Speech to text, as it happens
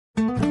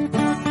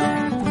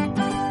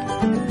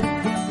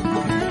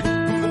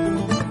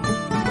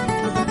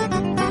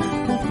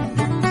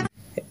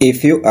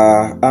If you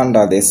are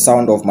under the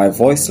sound of my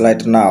voice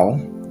right now,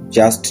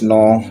 just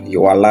know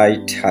your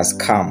light has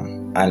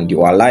come and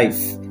your life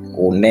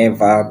will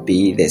never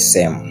be the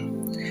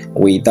same.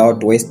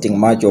 Without wasting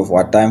much of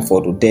our time for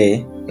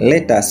today,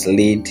 let us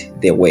read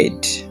the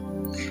word.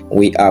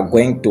 We are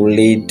going to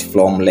read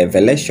from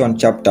Revelation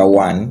chapter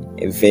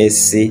 1,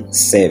 verse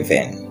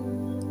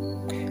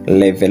 7.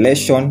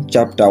 Revelation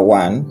chapter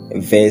 1,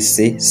 verse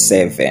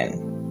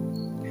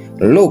 7.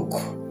 Look,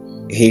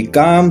 he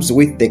comes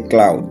with the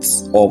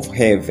clouds of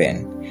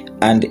heaven,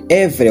 and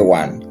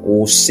everyone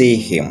will see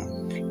him,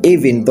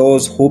 even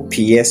those who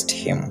pierced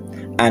him,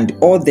 and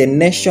all the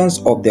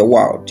nations of the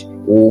world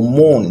will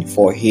mourn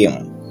for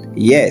him.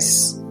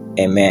 Yes,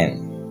 amen.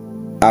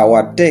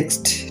 Our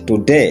text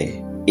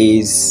today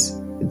is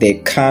the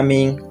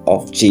coming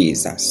of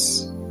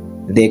Jesus.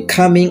 The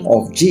coming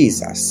of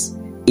Jesus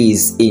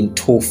is in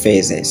two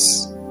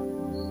phases.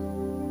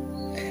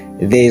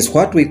 There is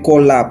what we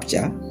call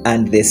rapture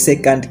and the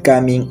second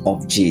coming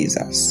of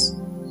Jesus.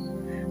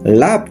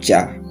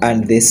 Rapture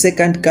and the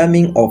second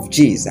coming of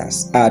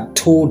Jesus are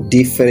two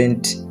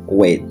different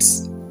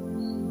words.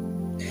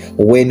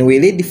 When we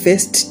read 1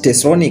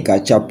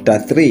 Thessalonica chapter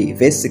 3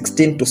 verse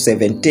 16 to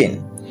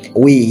 17,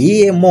 we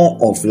hear more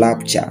of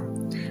rapture,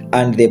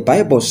 and the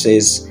Bible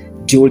says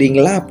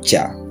during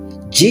rapture,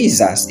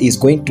 Jesus is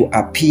going to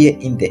appear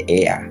in the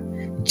air.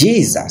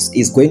 Jesus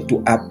is going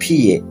to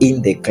appear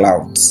in the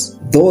clouds.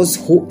 Those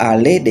who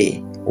are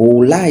ready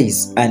will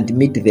rise and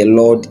meet the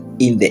Lord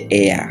in the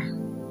air.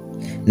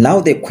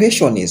 Now the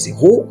question is,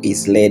 who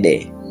is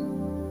ready?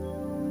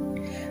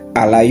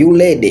 Are you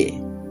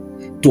ready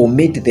to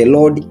meet the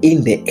Lord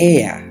in the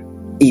air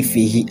if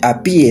he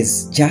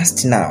appears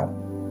just now?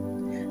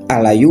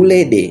 Are you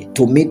ready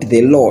to meet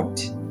the Lord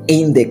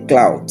in the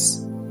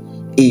clouds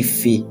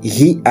if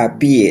he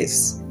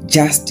appears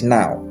just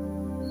now?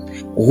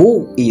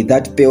 Who is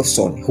that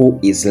person who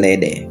is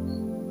ready?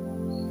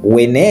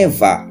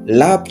 Whenever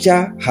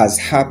rapture has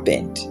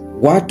happened,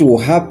 what will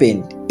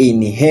happen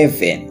in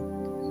heaven?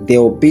 There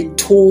will be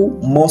two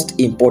most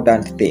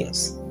important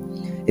things.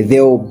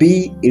 There will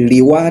be a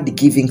reward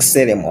giving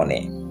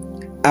ceremony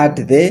at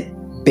the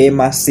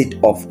Bema seat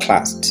of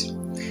Christ.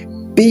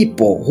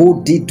 People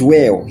who did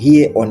well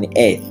here on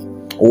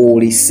earth will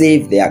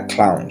receive their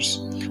crowns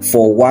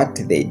for what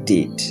they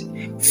did,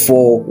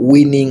 for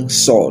winning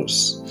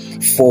souls,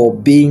 for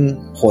being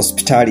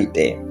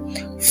hospitality,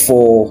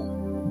 for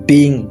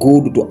being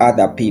good to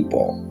other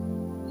people,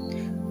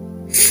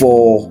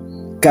 for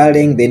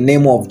carrying the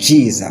name of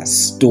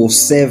Jesus to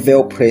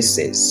several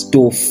places,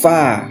 to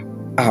far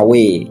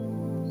away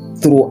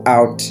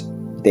throughout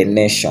the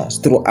nations,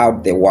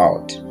 throughout the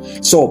world.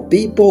 So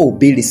people will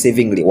be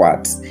receiving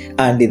rewards,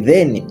 and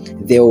then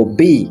there will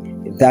be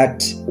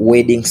that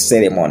wedding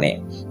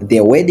ceremony,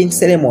 the wedding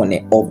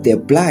ceremony of the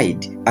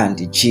bride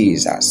and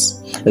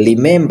Jesus.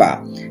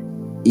 Remember,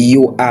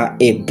 you are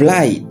a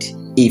bride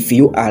if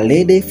you are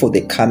ready for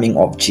the coming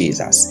of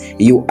Jesus.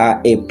 You are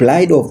a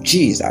bride of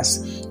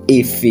Jesus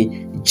if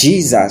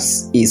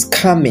Jesus is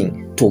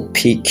coming to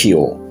pick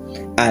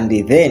you. And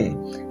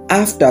then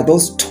after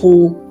those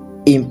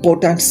two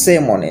important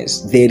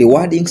ceremonies, the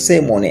rewarding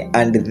ceremony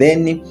and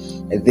then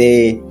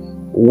the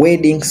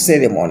wedding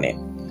ceremony,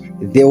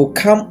 there will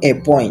come a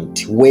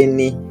point when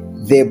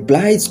the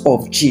brides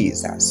of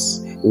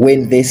Jesus,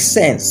 when the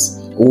saints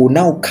will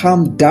now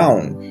come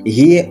down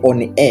here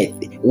on earth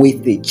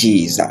with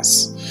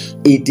Jesus.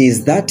 It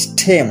is that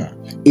term,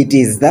 it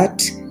is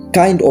that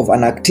kind of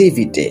an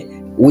activity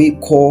we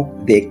call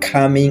the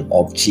coming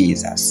of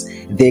Jesus.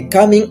 The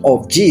coming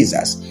of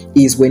Jesus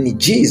is when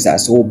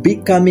Jesus will be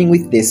coming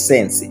with the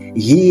saints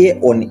here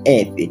on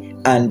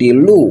earth and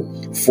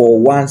rule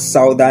for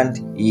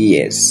 1,000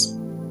 years.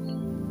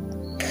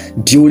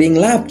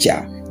 During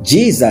rapture,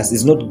 Jesus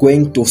is not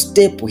going to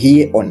step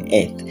here on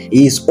earth.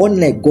 He is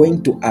only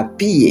going to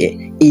appear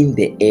in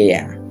the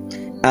air.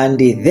 And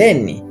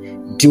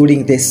then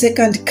during the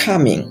second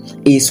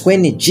coming is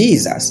when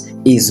Jesus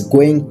is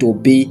going to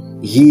be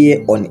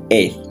here on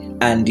earth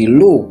and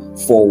rule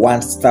for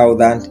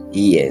 1,000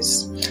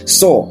 years.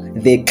 So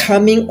the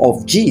coming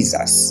of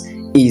Jesus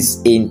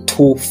is in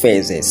two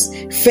phases.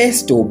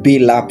 First will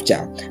be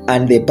rapture,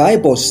 and the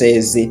Bible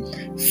says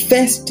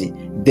first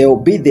there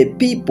will be the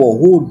people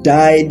who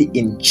died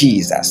in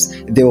Jesus.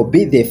 They will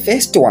be the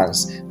first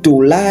ones to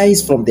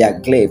rise from their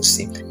graves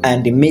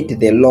and meet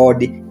the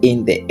Lord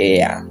in the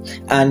air.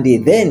 And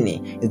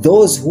then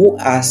those who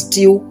are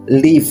still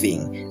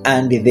living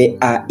and they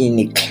are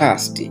in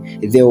Christ,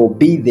 they will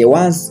be the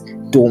ones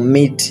to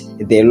meet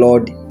the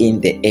Lord in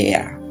the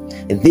air.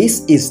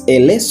 This is a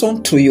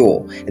lesson to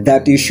you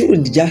that you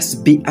shouldn't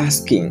just be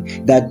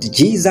asking that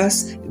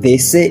Jesus, they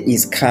say,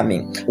 is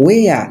coming.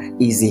 Where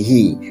is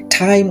he?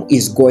 Time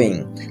is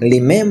going.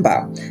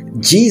 Remember,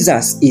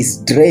 Jesus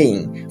is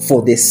praying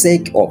for the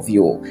sake of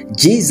you.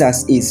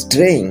 Jesus is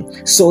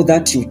praying so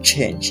that you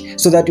change,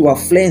 so that your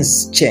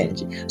friends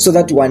change, so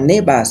that your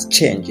neighbors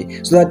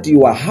change, so that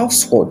your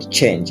household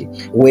change.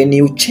 When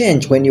you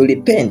change, when you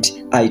repent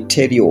I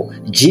tell you,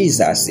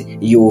 Jesus,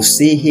 you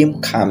see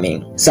him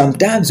coming.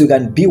 Sometimes we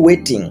can be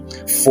waiting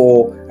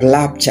for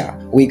rapture.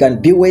 We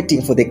can be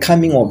waiting for the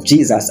coming of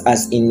Jesus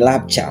as in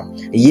rapture.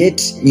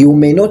 Yet you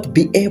may not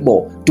be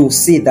able to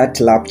see that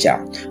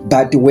rapture.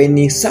 But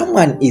when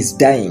someone is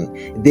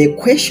dying, the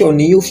question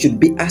you should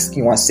be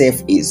asking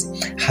yourself is,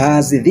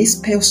 has this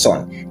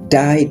person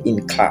died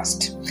in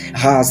Christ?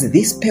 Has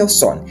this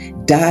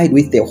person died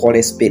with the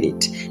Holy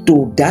Spirit?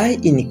 To die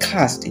in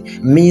Christ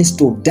means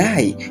to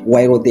die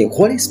while the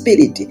Holy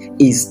Spirit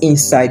is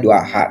inside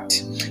your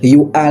heart.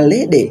 You are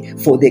ready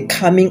for the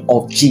coming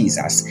of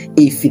Jesus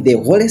if the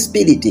Holy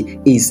Spirit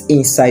is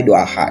inside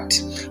your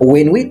heart.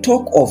 When we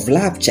talk of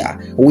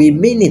rapture, we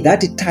mean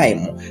that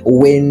time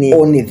when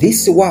on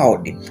this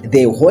world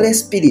the Holy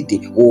Spirit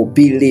will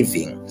be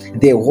living.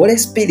 The Holy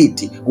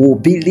Spirit will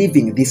be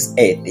leaving this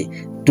earth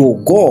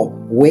to go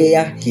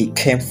where he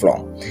came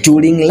from.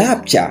 During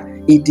rapture,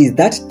 it is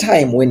that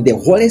time when the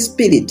Holy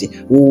Spirit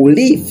will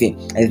leave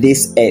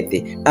this earth,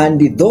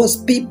 and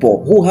those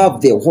people who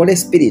have the Holy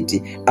Spirit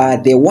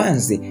are the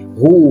ones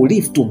who will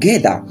live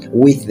together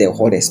with the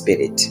Holy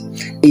Spirit.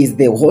 Is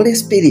the Holy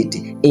Spirit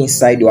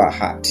inside your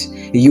heart?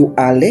 You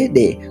are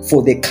ready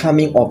for the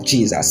coming of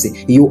Jesus.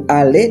 You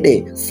are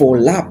ready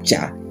for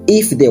rapture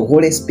if the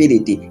Holy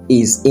Spirit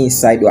is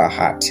inside your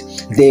heart.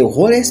 The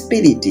Holy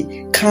Spirit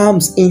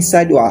comes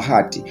inside your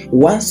heart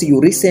once you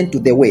listen to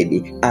the word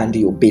and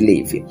you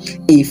believe.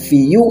 If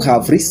you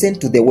have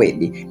listened to the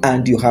word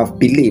and you have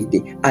believed,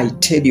 I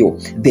tell you,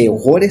 the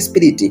Holy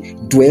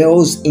Spirit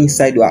dwells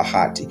inside your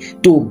heart.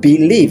 To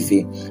believe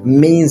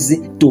means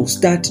to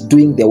start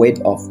doing the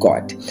word of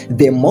God.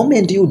 The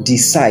moment you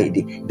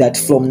decide that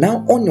from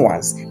now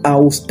onwards I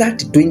will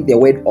start doing the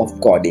word of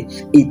God,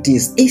 it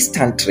is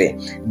instantly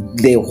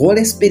the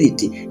Holy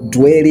Spirit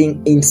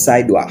dwelling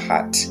inside your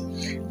heart.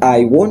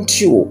 I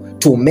want you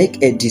to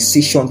make a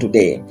decision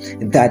today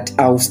that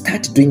I'll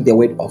start doing the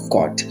word of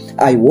God.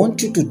 I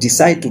want you to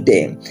decide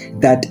today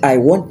that I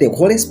want the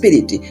Holy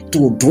Spirit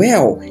to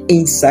dwell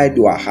inside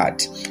your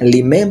heart.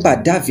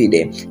 Remember David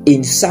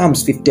in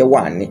Psalms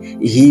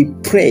 51, he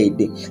prayed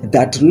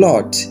that,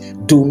 Lord,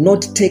 do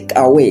not take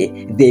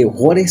away the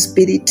Holy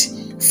Spirit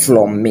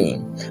from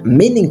me.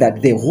 Meaning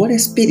that the Holy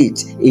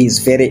Spirit is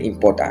very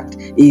important.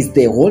 Is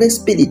the Holy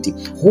Spirit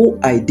who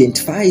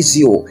identifies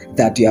you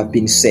that you have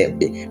been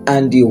saved,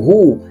 and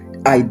who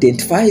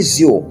identifies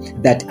you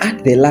that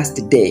at the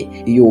last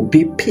day you'll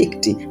be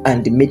picked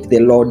and meet the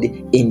Lord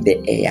in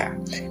the air.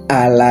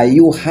 Are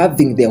you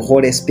having the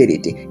Holy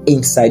Spirit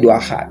inside your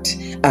heart?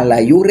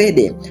 Are you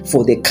ready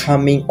for the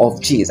coming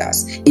of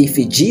Jesus? If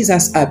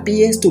Jesus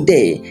appears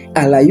today,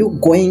 are you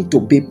going to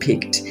be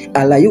picked?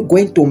 Are you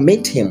going to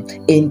meet him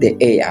in the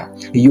air?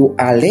 You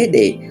are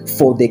ready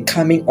for the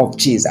coming of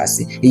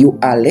Jesus. You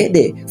are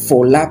ready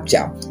for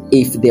rapture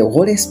if the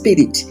Holy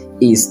Spirit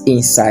is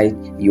inside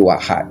your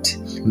heart.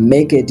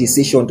 Make a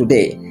decision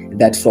today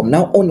that from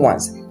now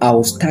onwards I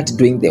will start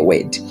doing the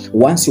word.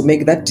 Once you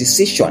make that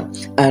decision,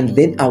 and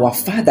then our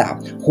Father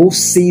who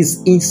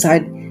sees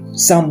inside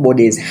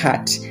somebody's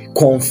heart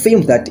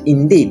confirm that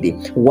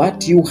indeed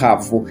what you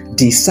have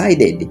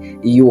decided,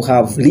 you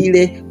have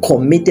really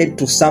committed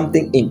to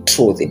something in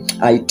truth.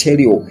 I tell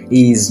you,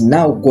 he is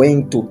now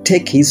going to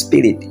take his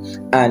spirit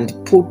and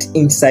put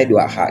inside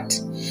your heart.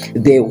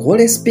 The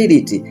Holy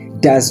Spirit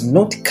does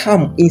not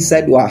come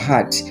inside your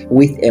heart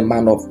with a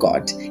man of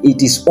God.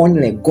 It is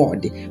only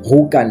God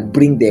who can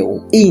bring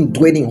the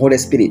indwelling Holy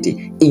Spirit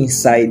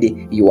inside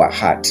your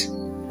heart.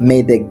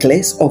 May the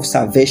grace of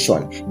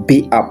salvation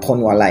be upon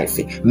your life.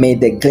 May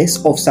the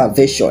grace of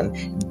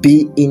salvation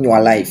be in your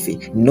life.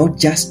 Not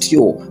just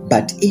you,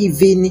 but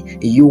even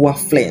your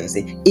friends,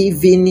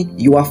 even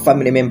your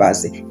family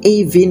members,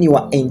 even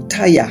your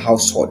entire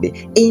household.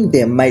 In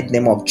the mighty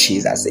name of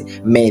Jesus,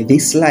 may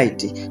this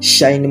light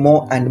shine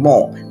more and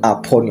more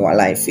upon your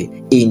life.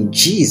 In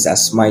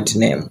Jesus' mighty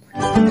name.